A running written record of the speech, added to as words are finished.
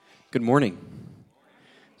Good morning.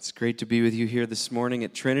 It's great to be with you here this morning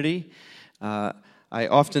at Trinity. I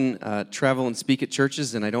often travel and speak at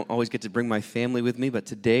churches, and I don't always get to bring my family with me, but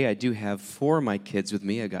today I do have 4 of my kids with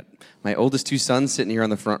me. I got my oldest 2 sons sitting here on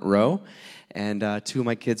the front row, and 2 of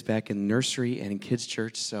my kids back in nursery and in kids'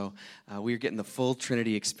 church, so we are getting the full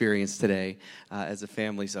Trinity experience today as a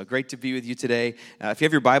family. So great to be with you today. If you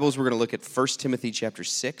have your Bibles, we're going to look at 1 Timothy chapter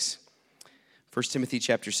 6. 1 Timothy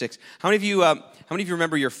chapter 6. How many of you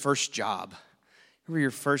remember your first job? Remember your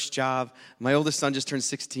first job? My oldest son just turned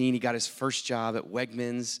 16. He got his first job at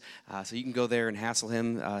Wegmans. So you can go there and hassle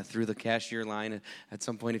him through the cashier line at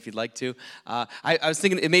some point if you'd like to. I was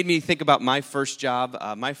thinking, it made me think about my first job.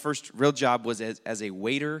 My first real job was as a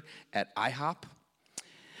waiter at IHOP.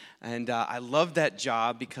 And I loved that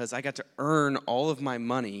job because I got to earn all of my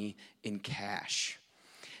money in cash.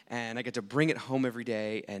 And I got to bring it home every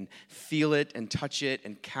day and feel it and touch it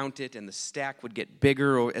and count it, and the stack would get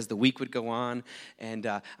bigger as the week would go on, and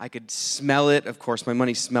I could smell it. Of course, my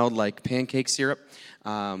money smelled like pancake syrup,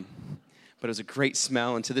 but it was a great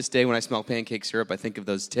smell, and to this day when I smell pancake syrup, I think of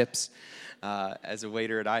those tips as a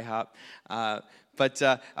waiter at IHOP. It's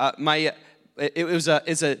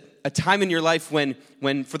a time in your life when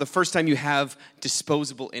for the first time you have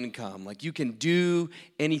disposable income. Like you can do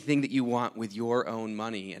anything that you want with your own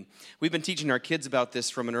money. And we've been teaching our kids about this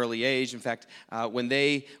from an early age. In fact, when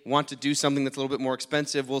they want to do something that's a little bit more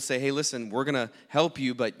expensive, we'll say, hey, listen, we're going to help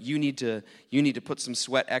you, but you need to put some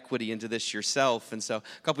sweat equity into this yourself. And so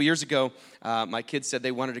a couple years ago, my kids said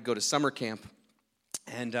they wanted to go to summer camp.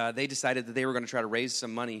 And they decided that they were going to try to raise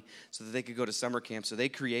some money so that they could go to summer camp. So they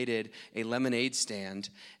created a lemonade stand,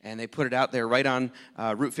 and they put it out there right on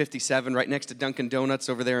Route 57, right next to Dunkin' Donuts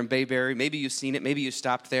over there in Bayberry. Maybe you've seen it. Maybe you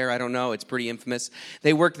stopped there. I don't know. It's pretty infamous.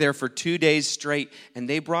 They worked there for 2 days straight, and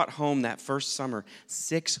they brought home that first summer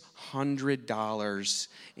 $600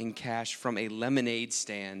 in cash from a lemonade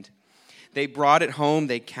stand. They brought it home.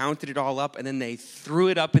 They counted it all up, and then they threw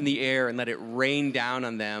it up in the air and let it rain down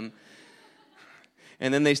on them.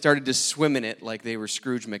 And then they started to swim in it like they were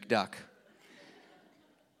Scrooge McDuck.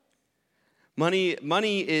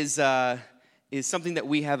 Money is something that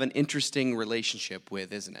we have an interesting relationship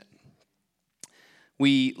with, isn't it?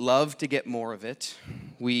 We love to get more of it.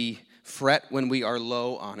 We fret when we are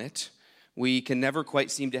low on it. We can never quite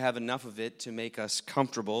seem to have enough of it to make us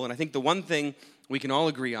comfortable. And I think the one thing we can all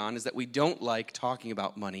agree on is that we don't like talking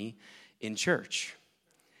about money in church.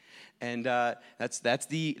 And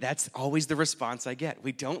that's always the response I get.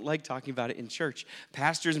 We don't like talking about it in church.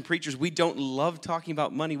 Pastors and preachers, we don't love talking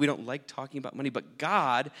about money. We don't like talking about money. But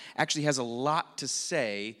God actually has a lot to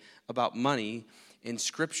say about money in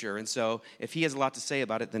Scripture. And so if he has a lot to say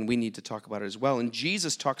about it, then we need to talk about it as well. And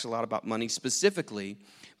Jesus talks a lot about money specifically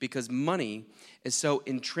because money is so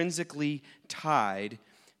intrinsically tied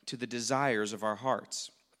to the desires of our hearts.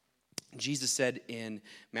 Jesus said in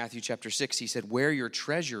Matthew chapter 6, he said, where your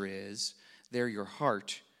treasure is, there your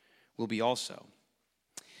heart will be also.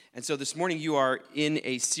 And so this morning you are in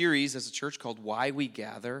a series as a church called Why We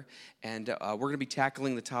Gather, and we're going to be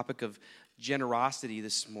tackling the topic of generosity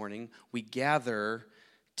this morning. We gather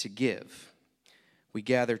to give. We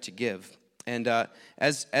gather to give. And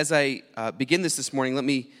as I begin this morning, let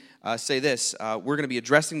me say this. We're going to be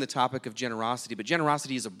addressing the topic of generosity, but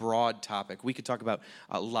generosity is a broad topic. We could talk about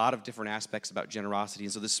a lot of different aspects about generosity.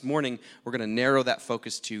 And so this morning, we're going to narrow that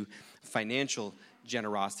focus to financial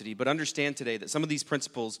generosity. But understand today that some of these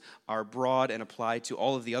principles are broad and apply to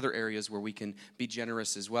all of the other areas where we can be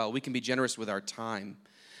generous as well. We can be generous with our time.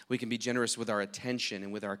 We can be generous with our attention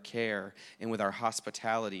and with our care and with our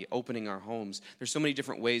hospitality, opening our homes. There's so many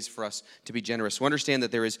different ways for us to be generous. So understand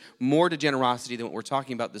that there is more to generosity than what we're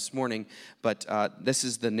talking about this morning, but this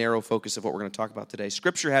is the narrow focus of what we're going to talk about today.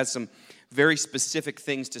 Scripture has some very specific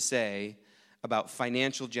things to say about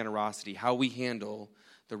financial generosity, how we handle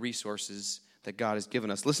the resources that God has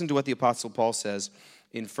given us. Listen to what the Apostle Paul says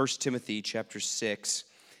in 1 Timothy chapter 6,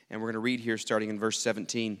 and we're going to read here starting in verse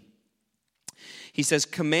 17. He says,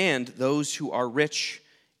 command those who are rich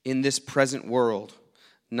in this present world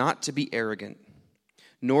not to be arrogant,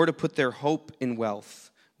 nor to put their hope in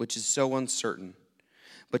wealth, which is so uncertain,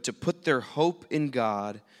 but to put their hope in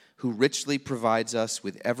God, who richly provides us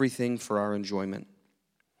with everything for our enjoyment.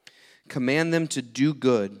 Command them to do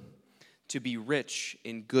good, to be rich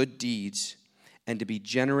in good deeds, and to be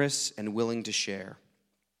generous and willing to share.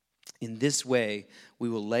 In this way, they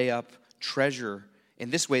will lay up treasure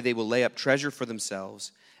for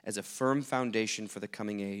themselves as a firm foundation for the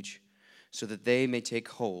coming age, so that they may take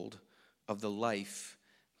hold of the life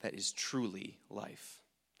that is truly life.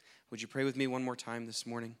 Would you pray with me one more time this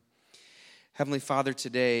morning? Heavenly Father,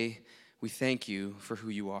 today we thank you for who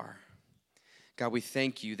you are. God, we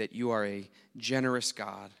thank you that you are a generous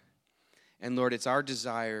God. And Lord, it's our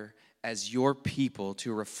desire as your people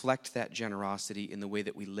to reflect that generosity in the way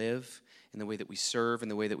that we live, in the way that we serve, in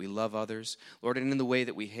the way that we love others, Lord, and in the way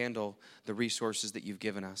that we handle the resources that you've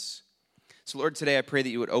given us. So, Lord, today I pray that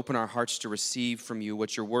you would open our hearts to receive from you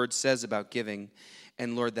what your word says about giving,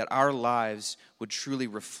 and Lord, that our lives would truly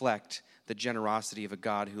reflect the generosity of a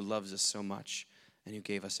God who loves us so much and who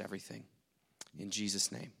gave us everything. In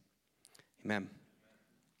Jesus' name, amen.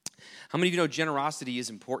 How many of you know generosity is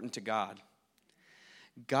important to God?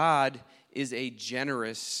 God is a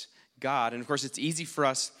generous God. And of course, it's easy for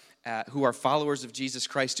us who are followers of Jesus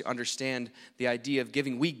Christ to understand the idea of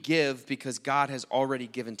giving. We give because God has already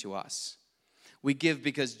given to us. We give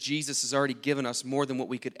because Jesus has already given us more than what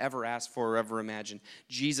we could ever ask for or ever imagine.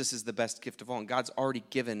 Jesus is the best gift of all, and God's already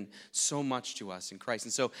given so much to us in Christ.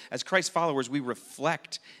 And so, as Christ followers, we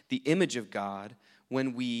reflect the image of God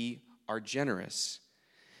when we are generous.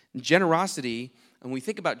 Generosity, when we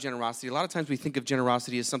think about generosity, a lot of times we think of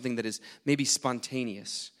generosity as something that is maybe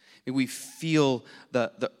spontaneous. We feel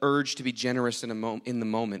the urge to be generous in the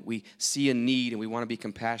moment. We see a need and we want to be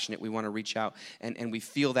compassionate. We want to reach out and we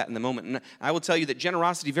feel that in the moment. And I will tell you that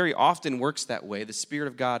generosity very often works that way. The Spirit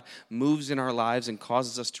of God moves in our lives and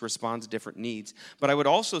causes us to respond to different needs. But I would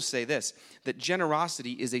also say this, that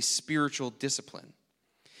generosity is a spiritual discipline.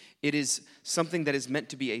 It is something that is meant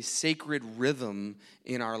to be a sacred rhythm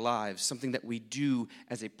in our lives, something that we do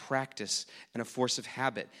as a practice and a force of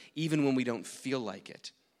habit, even when we don't feel like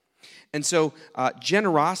it. And so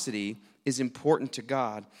generosity is important to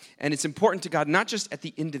God. And it's important to God not just at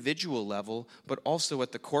the individual level, but also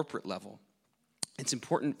at the corporate level. It's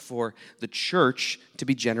important for the church to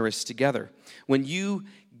be generous together. When you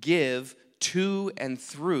give to and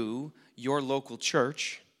through your local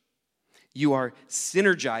church, you are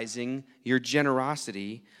synergizing your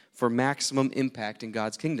generosity for maximum impact in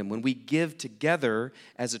God's kingdom. When we give together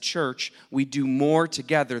as a church, we do more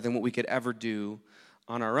together than what we could ever do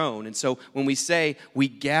on our own. And so when we say we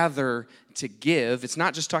gather to give, it's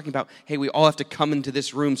not just talking about, hey, we all have to come into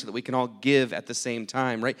this room so that we can all give at the same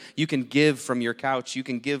time, right? You can give from your couch, you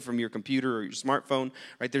can give from your computer or your smartphone,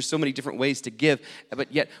 right? There's so many different ways to give,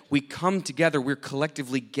 but yet we come together, we're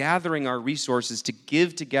collectively gathering our resources to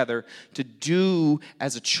give together, to do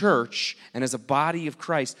as a church and as a body of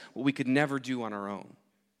Christ what we could never do on our own.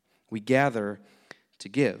 We gather to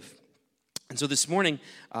give. And so this morning,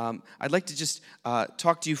 I'd like to just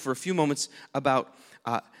talk to you for a few moments about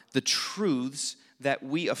the truths that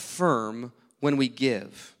we affirm when we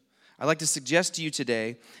give. I'd like to suggest to you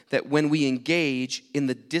today that when we engage in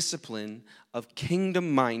the discipline of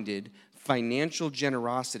kingdom-minded financial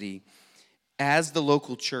generosity as the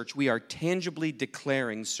local church, we are tangibly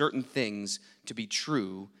declaring certain things to be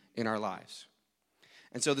true in our lives.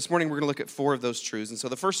 And so this morning, we're going to look at 4 of those truths. And so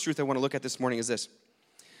the first truth I want to look at this morning is this,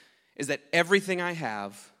 is that everything I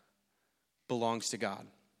have belongs to God.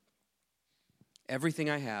 Everything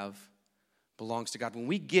I have belongs to God. When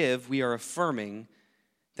we give, we are affirming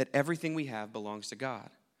that everything we have belongs to God.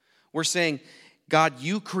 We're saying, God,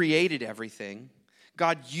 you created everything.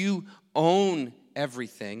 God, you own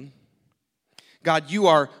everything. God, you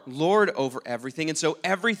are Lord over everything. And so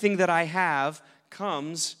everything that I have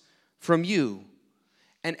comes from you.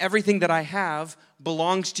 And everything that I have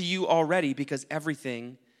belongs to you already because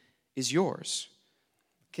everything is yours.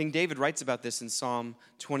 King David writes about this in Psalm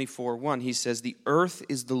 24:1. He says, "The earth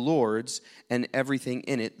is the Lord's and everything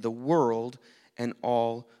in it, the world and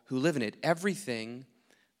all who live in it." Everything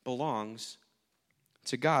belongs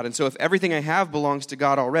to God. And so if everything I have belongs to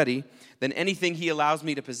God already, then anything he allows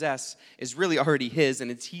me to possess is really already his, and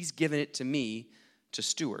he's given it to me to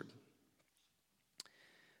steward.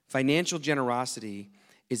 Financial generosity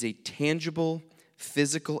is a tangible,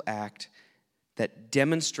 physical act that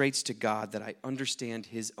demonstrates to God that I understand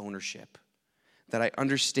his ownership, that I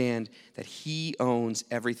understand that he owns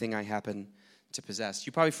everything I happen to possess.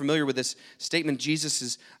 You're probably familiar with this statement. Jesus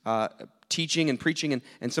is teaching and preaching,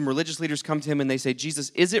 and some religious leaders come to him and they say, Jesus,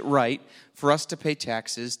 is it right for us to pay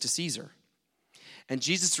taxes to Caesar? And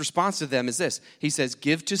Jesus' response to them is this. He says,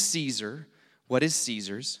 give to Caesar what is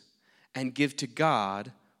Caesar's, and give to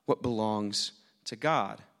God what belongs to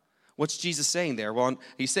God. What's Jesus saying there? Well,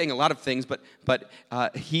 he's saying a lot of things, but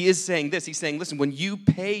he is saying this. He's saying, listen, when you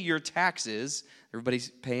pay your taxes, everybody's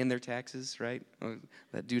paying their taxes, right? Oh,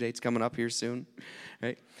 that due date's coming up here soon,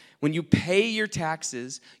 right? When you pay your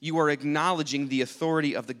taxes, you are acknowledging the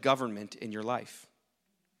authority of the government in your life.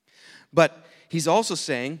 But he's also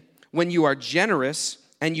saying, when you are generous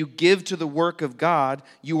and you give to the work of God,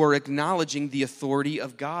 you are acknowledging the authority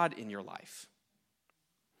of God in your life.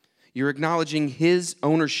 You're acknowledging his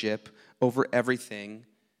ownership over everything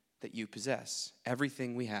that you possess.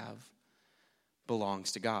 Everything we have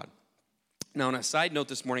belongs to God. Now, on a side note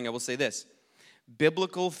this morning, I will say this.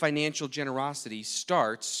 Biblical financial generosity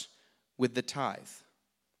starts with the tithe.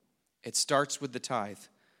 It starts with the tithe.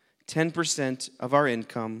 10% of our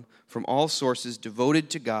income from all sources devoted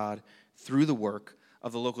to God through the work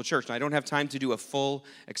of the local church. Now, I don't have time to do a full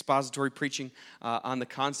expository preaching on the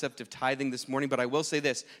concept of tithing this morning, but I will say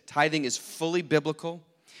this. Tithing is fully biblical.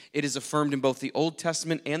 It is affirmed in both the Old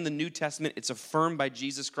Testament and the New Testament. It's affirmed by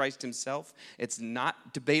Jesus Christ himself. It's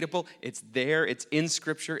not debatable. It's there. It's in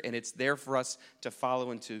Scripture, and it's there for us to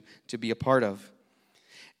follow and to be a part of.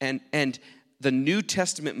 And the New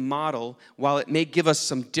Testament model, while it may give us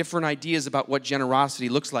some different ideas about what generosity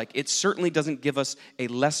looks like, it certainly doesn't give us a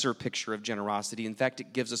lesser picture of generosity. In fact,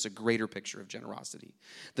 it gives us a greater picture of generosity.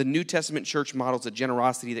 The New Testament church models a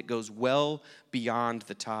generosity that goes well beyond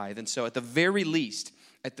the tithe. And so at the very least,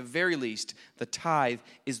 the tithe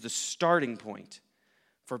is the starting point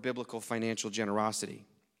for biblical financial generosity.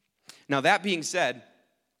 Now, that being said,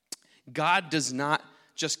 God does not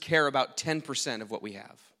just care about 10% of what we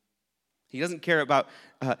have. He doesn't care about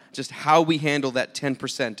just how we handle that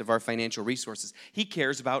 10% of our financial resources. He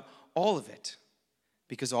cares about all of it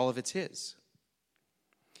because all of it's his.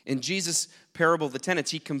 In Jesus' parable of the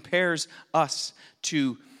tenants, he compares us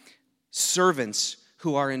to servants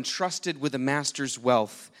who are entrusted with a master's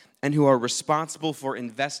wealth and who are responsible for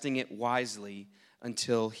investing it wisely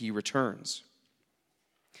until he returns.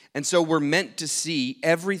 And so we're meant to see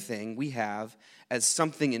everything we have as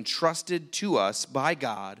something entrusted to us by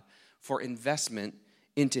God for investment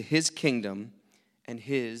into his kingdom and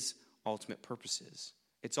his ultimate purposes.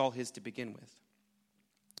 It's all his to begin with.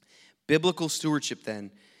 Biblical stewardship, then,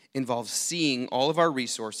 involves seeing all of our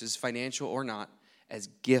resources, financial or not, as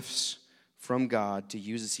gifts from God to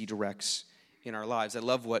use as he directs in our lives. I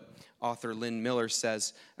love what author Lynn Miller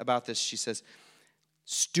says about this. She says,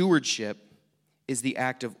 stewardship is the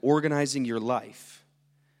act of organizing your life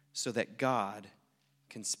so that God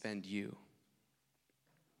can spend you.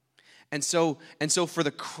 And so for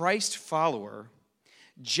the Christ follower,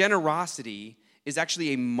 generosity is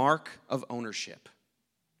actually a mark of ownership.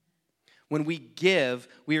 When we give,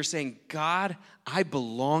 we are saying, God, I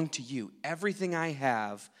belong to you. Everything I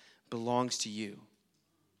have belongs to you.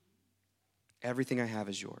 Everything I have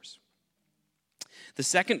is yours. The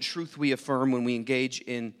second truth we affirm when we engage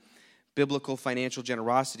in biblical financial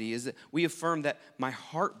generosity is that we affirm that my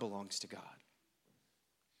heart belongs to God.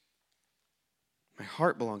 My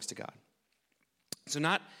heart belongs to God. So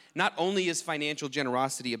not only is financial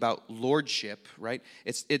generosity about lordship, right?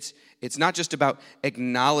 It's not just about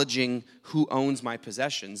acknowledging who owns my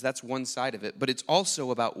possessions. That's one side of it. But it's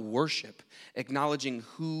also about worship, acknowledging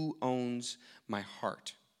who owns my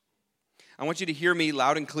heart. I want you to hear me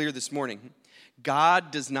loud and clear this morning.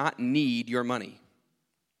 God does not need your money.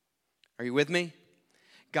 Are you with me?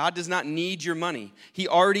 God does not need your money. He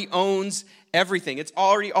already owns everything. It's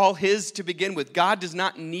already all his to begin with. God does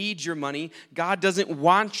not need your money. God doesn't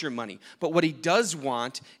want your money. But what he does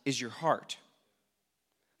want is your heart.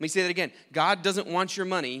 Let me say that again. God doesn't want your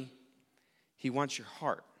money. He wants your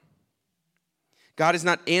heart. God is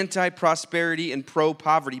not anti-prosperity and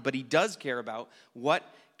pro-poverty, but he does care about what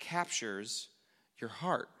captures your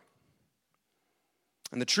heart.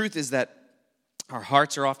 And the truth is that our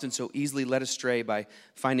hearts are often so easily led astray by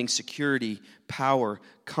finding security, power,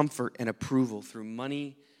 comfort, and approval through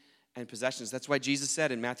money and possessions. That's why Jesus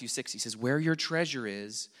said in Matthew 6, he says, where your treasure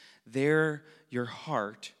is, there your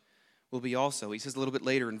heart will be also. He says a little bit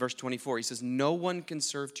later in verse 24, he says, no one can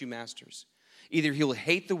serve two masters. Either he will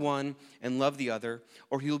hate the one and love the other,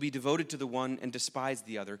 or he will be devoted to the one and despise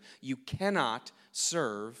the other. You cannot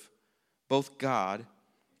serve both God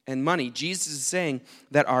and money. Jesus is saying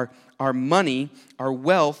that our money, our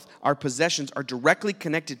wealth, our possessions are directly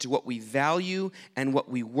connected to what we value and what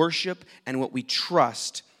we worship and what we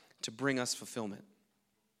trust to bring us fulfillment.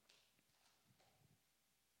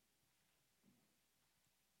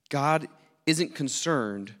 God isn't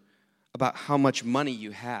concerned about how much money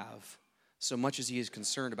you have so much as he is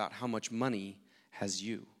concerned about how much money has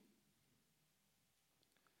you.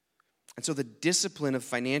 And so the discipline of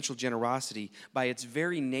financial generosity, by its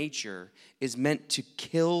very nature, is meant to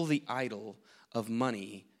kill the idol of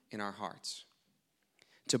money in our hearts.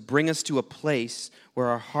 To bring us to a place where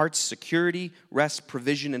our heart's security, rest,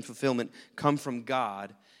 provision, and fulfillment come from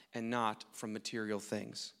God and not from material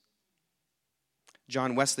things.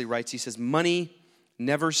 John Wesley writes, he says, money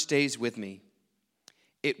never stays with me.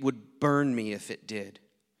 It would burn me if it did.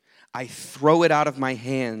 I throw it out of my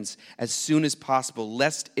hands as soon as possible,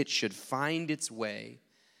 lest it should find its way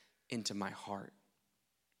into my heart.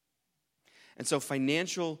 And so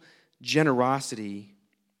financial generosity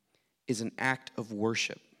is an act of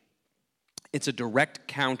worship. It's a direct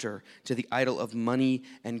counter to the idol of money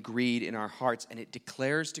and greed in our hearts, and it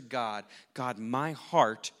declares to God, God, my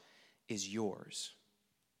heart is yours.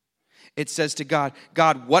 It says to God,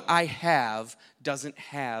 God, what I have doesn't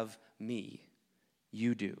have me.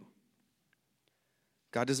 You do.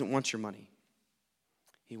 God doesn't want your money.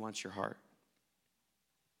 He wants your heart.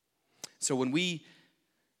 So when we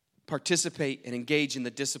participate and engage in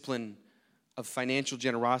the discipline of financial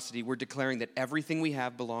generosity, we're declaring that everything we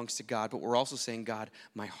have belongs to God, but we're also saying, God,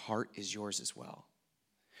 my heart is yours as well.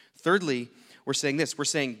 Thirdly, we're saying this. We're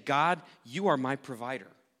saying, God, you are my provider.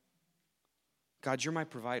 God, you're my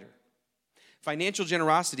provider. Financial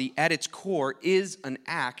generosity at its core is an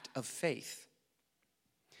act of faith.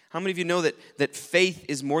 How many of you know that faith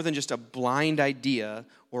is more than just a blind idea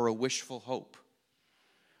or a wishful hope?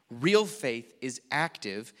 Real faith is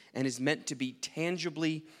active and is meant to be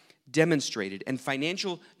tangibly demonstrated. And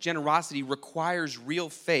financial generosity requires real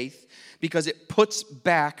faith because it puts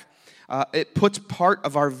part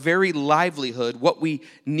of our very livelihood, what we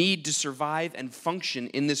need to survive and function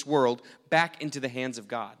in this world, back into the hands of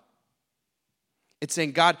God. It's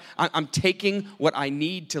saying, God, I'm taking what I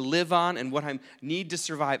need to live on and what I need to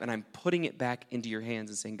survive, and I'm putting it back into your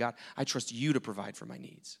hands and saying, God, I trust you to provide for my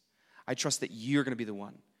needs. I trust that you're going to be the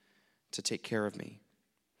one to take care of me.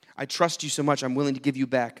 I trust you so much, I'm willing to give you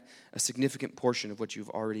back a significant portion of what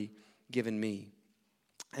you've already given me.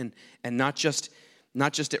 And not just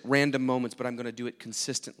at random moments, but I'm going to do it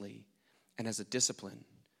consistently and as a discipline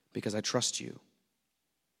because I trust you.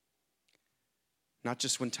 Not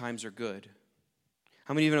just when times are good.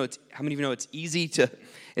 How many of you know it's easy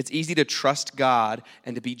to trust God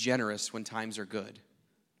and to be generous when times are good?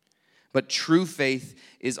 But true faith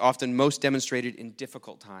is often most demonstrated in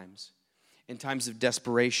difficult times, in times of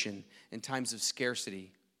desperation, in times of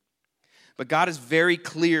scarcity. But God is very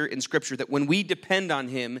clear in Scripture that when we depend on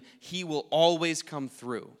Him, He will always come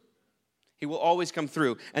through. He will always come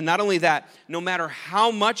through. And not only that, no matter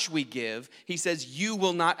how much we give, He says, you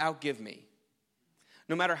will not outgive me.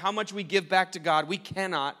 No matter how much we give back to God, we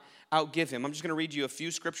cannot outgive Him. I'm just going to read you a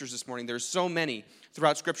few scriptures this morning. There's so many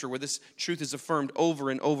throughout Scripture where this truth is affirmed over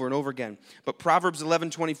and over and over again. But Proverbs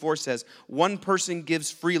 11:24 says, one person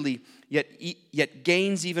gives freely, yet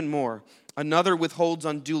gains even more. Another withholds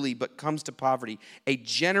unduly, but comes to poverty. A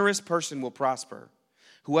generous person will prosper.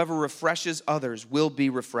 Whoever refreshes others will be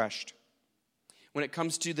refreshed. When it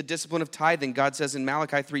comes to the discipline of tithing, God says in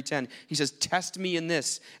Malachi 3:10, He says, test me in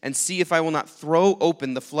this and see if I will not throw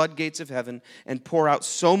open the floodgates of heaven and pour out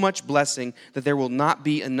so much blessing that there will not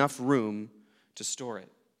be enough room to store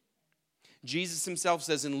it. Jesus Himself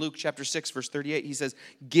says in Luke chapter 6, verse 38, He says,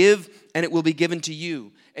 give and it will be given to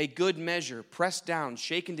you. A good measure, pressed down,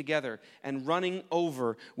 shaken together, and running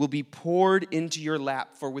over will be poured into your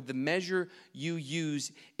lap. For with the measure you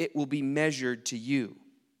use, it will be measured to you.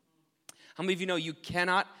 How many of you know you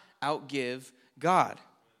cannot outgive God?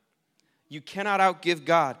 You cannot outgive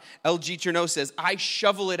God. L.G. Chernow says, I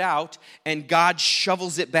shovel it out and God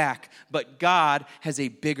shovels it back, but God has a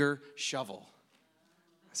bigger shovel.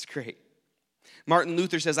 That's great. Martin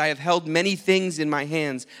Luther says, I have held many things in my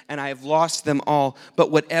hands and I have lost them all, but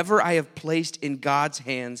whatever I have placed in God's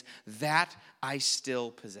hands, that I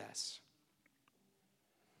still possess.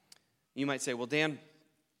 You might say, well, Dan,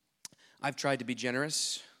 I've tried to be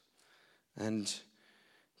generous and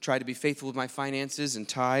try to be faithful with my finances and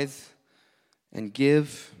tithe and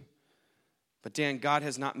give. But Dan, God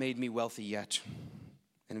has not made me wealthy yet.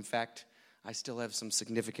 And in fact, I still have some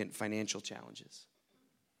significant financial challenges.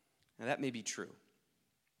 Now that may be true.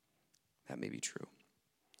 That may be true.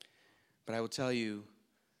 But I will tell you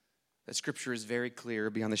that Scripture is very clear,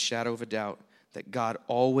 beyond the shadow of a doubt, that God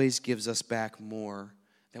always gives us back more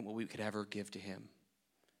than what we could ever give to Him.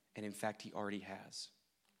 And in fact, He already has.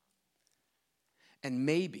 And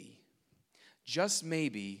maybe, just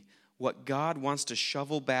maybe, what God wants to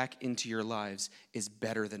shovel back into your lives is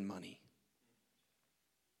better than money.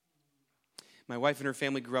 My wife and her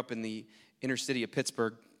family grew up in the inner city of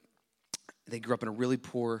Pittsburgh. They grew up in a really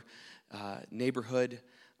poor neighborhood,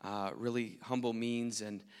 really humble means,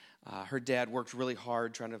 and her dad worked really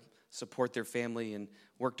hard trying to support their family and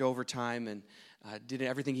worked overtime and did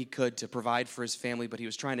everything he could to provide for his family, but he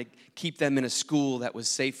was trying to keep them in a school that was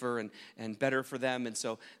safer and better for them, and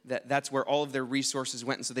so that's where all of their resources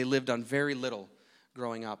went, and so they lived on very little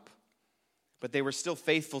growing up. But they were still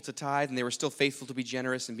faithful to tithe, and they were still faithful to be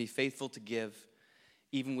generous and be faithful to give,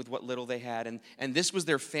 even with what little they had. And this was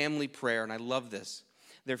their family prayer, and I love this.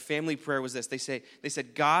 Their family prayer was this. They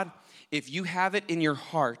said, God, if you have it in your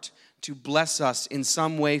heart to bless us in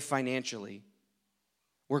some way financially,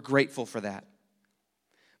 we're grateful for that.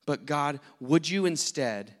 But God, would you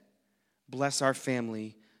instead bless our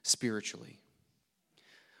family spiritually?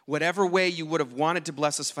 Whatever way you would have wanted to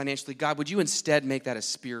bless us financially, God, would you instead make that a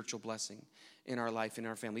spiritual blessing in our life, in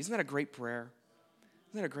our family? Isn't that a great prayer?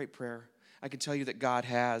 Isn't that a great prayer? I can tell you that God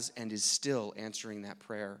has and is still answering that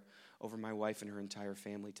prayer over my wife and her entire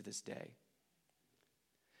family to this day.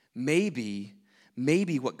 Maybe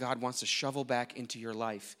what God wants to shovel back into your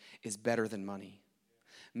life is better than money.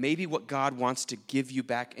 Maybe what God wants to give you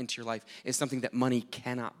back into your life is something that money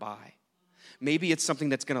cannot buy. Maybe it's something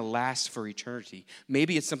that's going to last for eternity.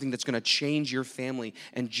 Maybe it's something that's going to change your family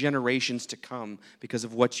and generations to come because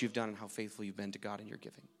of what you've done and how faithful you've been to God in your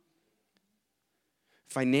giving.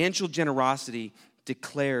 Financial generosity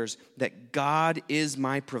declares that God is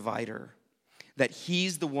my provider, that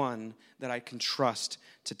He's the one that I can trust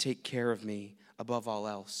to take care of me above all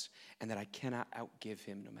else, and that I cannot outgive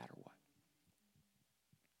Him no matter what.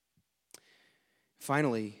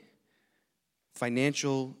 Finally,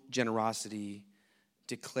 financial generosity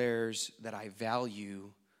declares that I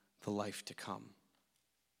value the life to come.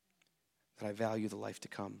 That I value the life to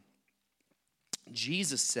come.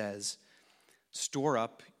 Jesus says, store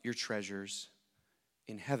up your treasures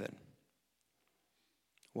in heaven.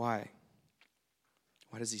 Why?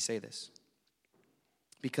 Why does he say this?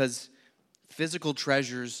 Because physical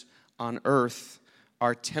treasures on earth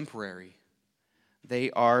are temporary.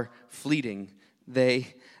 They are fleeting.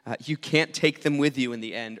 You can't take them with you in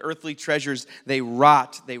the end. Earthly treasures, they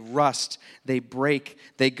rot, they rust, they break,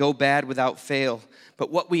 they go bad without fail.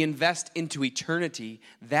 But what we invest into eternity,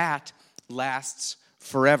 that lasts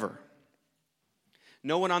forever.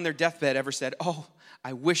 No one on their deathbed ever said, oh,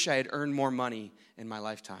 I wish I had earned more money in my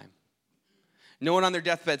lifetime. No one on their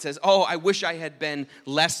deathbed says, oh, I wish I had been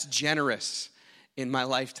less generous in my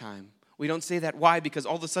lifetime. We don't say that. Why? Because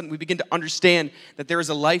all of a sudden we begin to understand that there is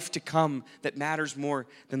a life to come that matters more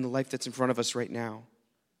than the life that's in front of us right now.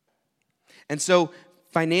 And so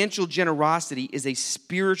financial generosity is a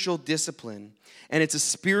spiritual discipline, and it's a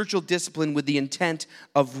spiritual discipline with the intent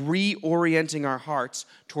of reorienting our hearts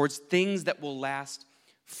towards things that will last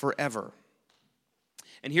forever.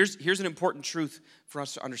 And here's an important truth for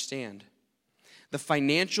us to understand. The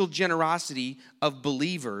financial generosity of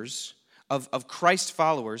believers, of Christ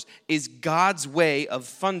followers, is God's way of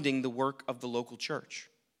funding the work of the local church.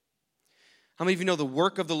 How many of you know the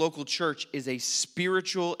work of the local church is a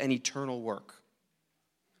spiritual and eternal work?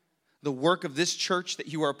 The work of this church that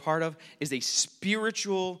you are a part of is a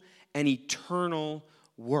spiritual and eternal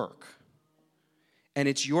work. And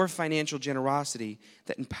it's your financial generosity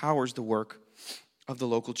that empowers the work of the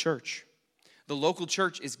local church. The local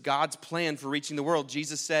church is God's plan for reaching the world.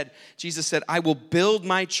 Jesus said, I will build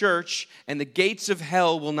my church, and the gates of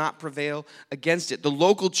hell will not prevail against it. The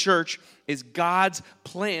local church is God's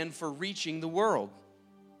plan for reaching the world.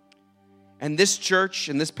 And this church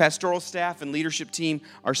and this pastoral staff and leadership team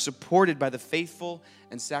are supported by the faithful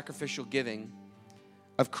and sacrificial giving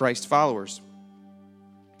of Christ followers.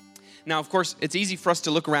 Now, of course, it's easy for us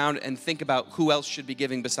to look around and think about who else should be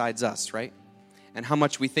giving besides us, right? And how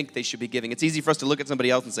much we think they should be giving. It's easy for us to look at somebody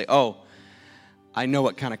else and say, oh, I know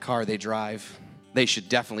what kind of car they drive. They should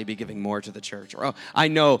definitely be giving more to the church. Or, oh, I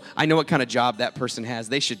know what kind of job that person has.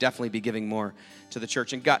 They should definitely be giving more to the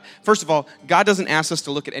church. And God, first of all, God doesn't ask us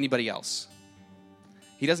to look at anybody else.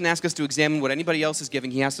 He doesn't ask us to examine what anybody else is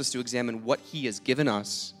giving. He asks us to examine what He has given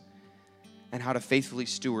us and how to faithfully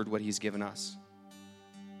steward what He's given us.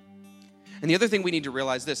 And the other thing we need to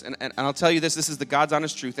realize this, and I'll tell you this is the God's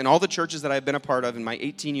honest truth. In all the churches that I've been a part of in my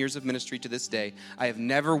 18 years of ministry to this day, I have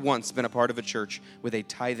never once been a part of a church with a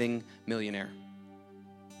tithing millionaire.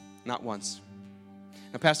 Not once.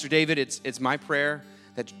 Now, Pastor David, it's my prayer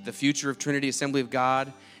that the future of Trinity Assembly of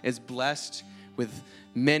God is blessed with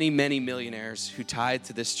many, many millionaires who tithe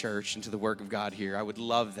to this church and to the work of God here. I would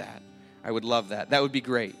love that. I would love that. That would be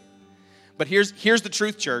great. But here's the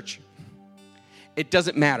truth, church. It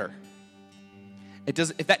doesn't matter.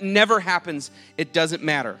 If that never happens, it doesn't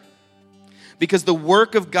matter. Because the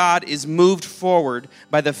work of God is moved forward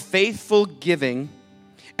by the faithful giving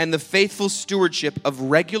and the faithful stewardship of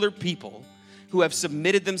regular people who have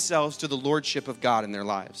submitted themselves to the lordship of God in their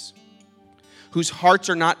lives, whose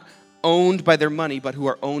hearts are not owned by their money, but who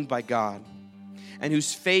are owned by God, and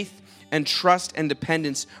whose faith and trust and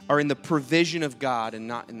dependence are in the provision of God and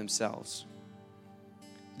not in themselves.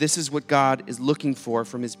 This is what God is looking for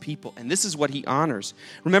from His people, and this is what He honors.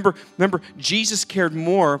 Remember, Jesus cared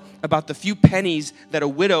more about the few pennies that a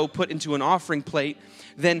widow put into an offering plate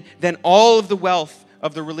than all of the wealth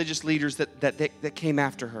of the religious leaders that came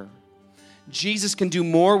after her. Jesus can do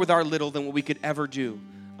more with our little than what we could ever do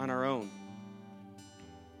on our own.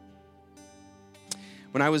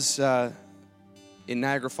 When I was in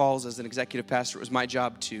Niagara Falls as an executive pastor, it was my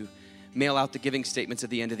job to mail out the giving statements at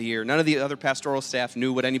the end of the year. None of the other pastoral staff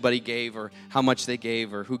knew what anybody gave or how much they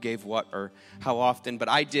gave or who gave what or how often, but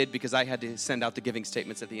I did because I had to send out the giving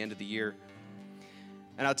statements at the end of the year.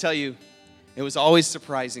 And I'll tell you, it was always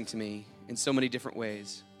surprising to me in so many different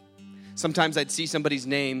ways. Sometimes I'd see somebody's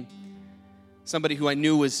name, somebody who I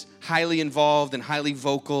knew was highly involved and highly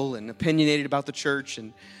vocal and opinionated about the church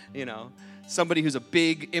and, somebody who's a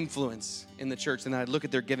big influence in the church. And then I'd look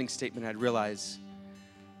at their giving statement and I'd realize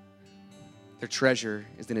their treasure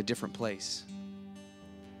is in a different place.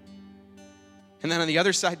 And then on the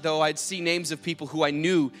other side, though, I'd see names of people who I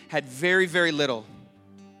knew had very, very little,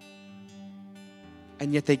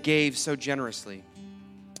 and yet they gave so generously.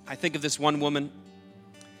 I think of this one woman.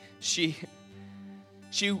 She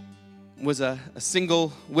was a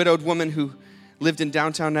single, widowed woman who lived in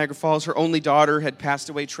downtown Niagara Falls. Her only daughter had passed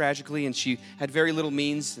away tragically, and she had very little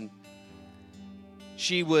means. And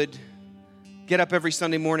she would get up every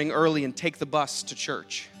Sunday morning early and take the bus to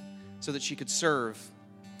church so that she could serve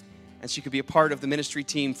and she could be a part of the ministry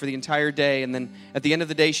team for the entire day. And then at the end of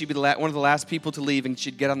the day, she'd be one of the last people to leave, and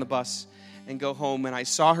she'd get on the bus and go home. And I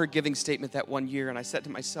saw her giving statement that one year, and I said to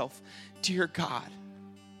myself, dear God,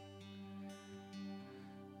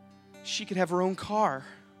 she could have her own car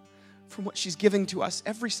from what she's giving to us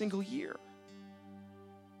every single year.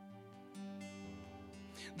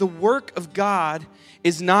 The work of God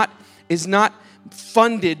is not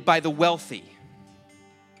funded by the wealthy.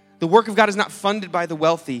 The work of God is not funded by the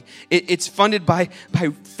wealthy. It's funded by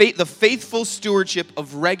the faithful stewardship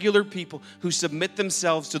of regular people who submit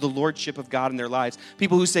themselves to the lordship of God in their lives.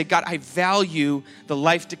 People who say, God, I value the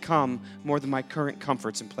life to come more than my current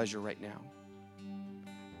comforts and pleasure right now.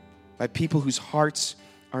 By people whose hearts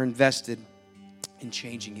are invested in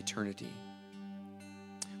changing eternity.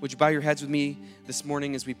 Would you bow your heads with me this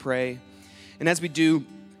morning as we pray? And as we do,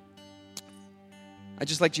 I'd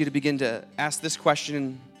just like you to begin to ask this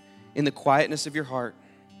question in the quietness of your heart.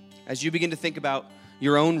 As you begin to think about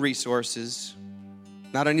your own resources,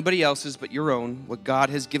 not anybody else's, but your own, what God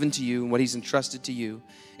has given to you and what He's entrusted to you,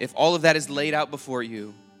 if all of that is laid out before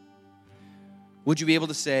you, would you be able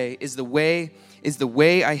to say, is the way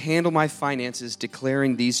I handle my finances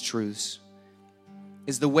declaring these truths?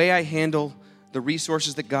 Is the way I handle the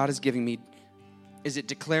resources that God is giving me, is it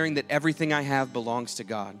declaring that everything I have belongs to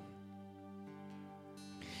God?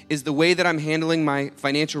 Is the way that I'm handling my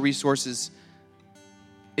financial resources,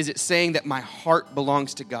 is it saying that my heart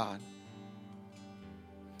belongs to God?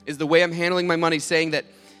 Is the way I'm handling my money saying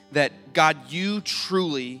that God, you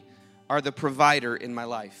truly are the provider in my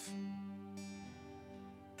life?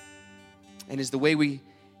 And is the way we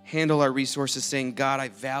handle our resources saying, God, I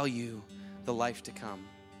value the life to come?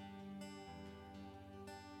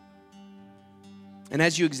 And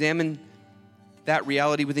as you examine that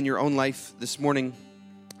reality within your own life this morning,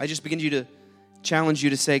 I just begin to challenge you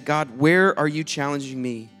to say, God, where are you challenging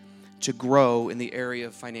me to grow in the area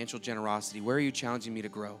of financial generosity? Where are you challenging me to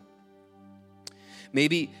grow?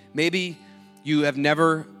 Maybe you have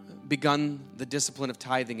never begun the discipline of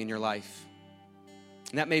tithing in your life.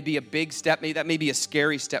 And that may be a big step. Maybe that may be a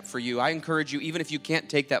scary step for you. I encourage you, even if you can't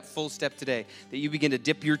take that full step today, that you begin to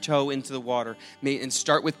dip your toe into the water and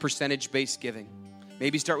start with percentage-based giving.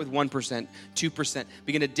 Maybe start with 1%, 2%.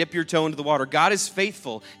 Begin to dip your toe into the water. God is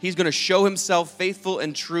faithful. He's going to show Himself faithful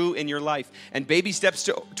and true in your life. And baby steps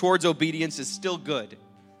towards obedience is still good.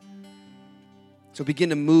 So begin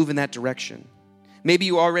to move in that direction. Maybe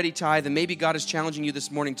you already tithe, and maybe God is challenging you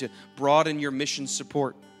this morning to broaden your mission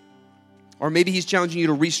support. Or maybe He's challenging you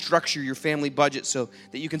to restructure your family budget so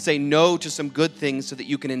that you can say no to some good things so that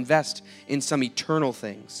you can invest in some eternal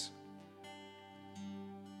things.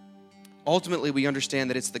 Ultimately, we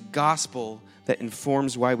understand that it's the gospel that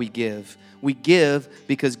informs why we give. We give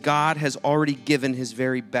because God has already given His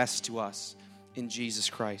very best to us in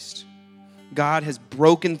Jesus Christ. God has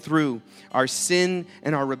broken through our sin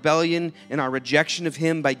and our rebellion and our rejection of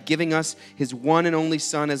Him by giving us His one and only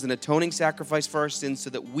Son as an atoning sacrifice for our sins so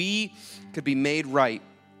that we could be made right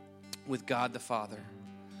with God the Father.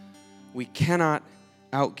 We cannot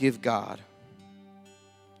outgive God.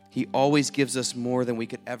 He always gives us more than we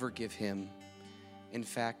could ever give Him. In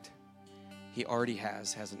fact, He already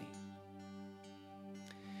has, hasn't He?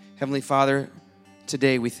 Heavenly Father,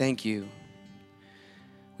 today we thank You.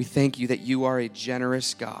 We thank You that You are a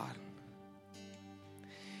generous God.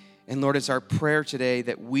 And Lord, it's our prayer today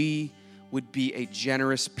that we would be a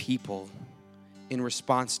generous people in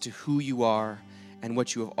response to who You are and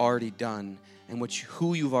what you have already done and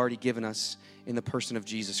who you've already given us in the person of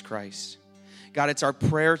Jesus Christ. God, it's our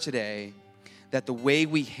prayer today that the way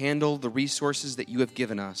we handle the resources that you have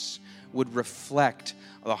given us would reflect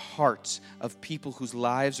the hearts of people whose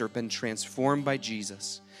lives have been transformed by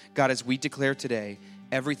Jesus. God, as we declare today,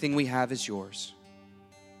 everything we have is yours.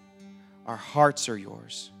 Our hearts are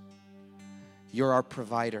yours. You're our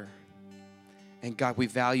provider. And God, we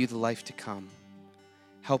value the life to come.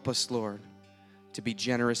 Help us, Lord, to be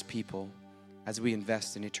generous people as we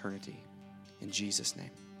invest in eternity. In Jesus'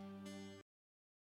 name.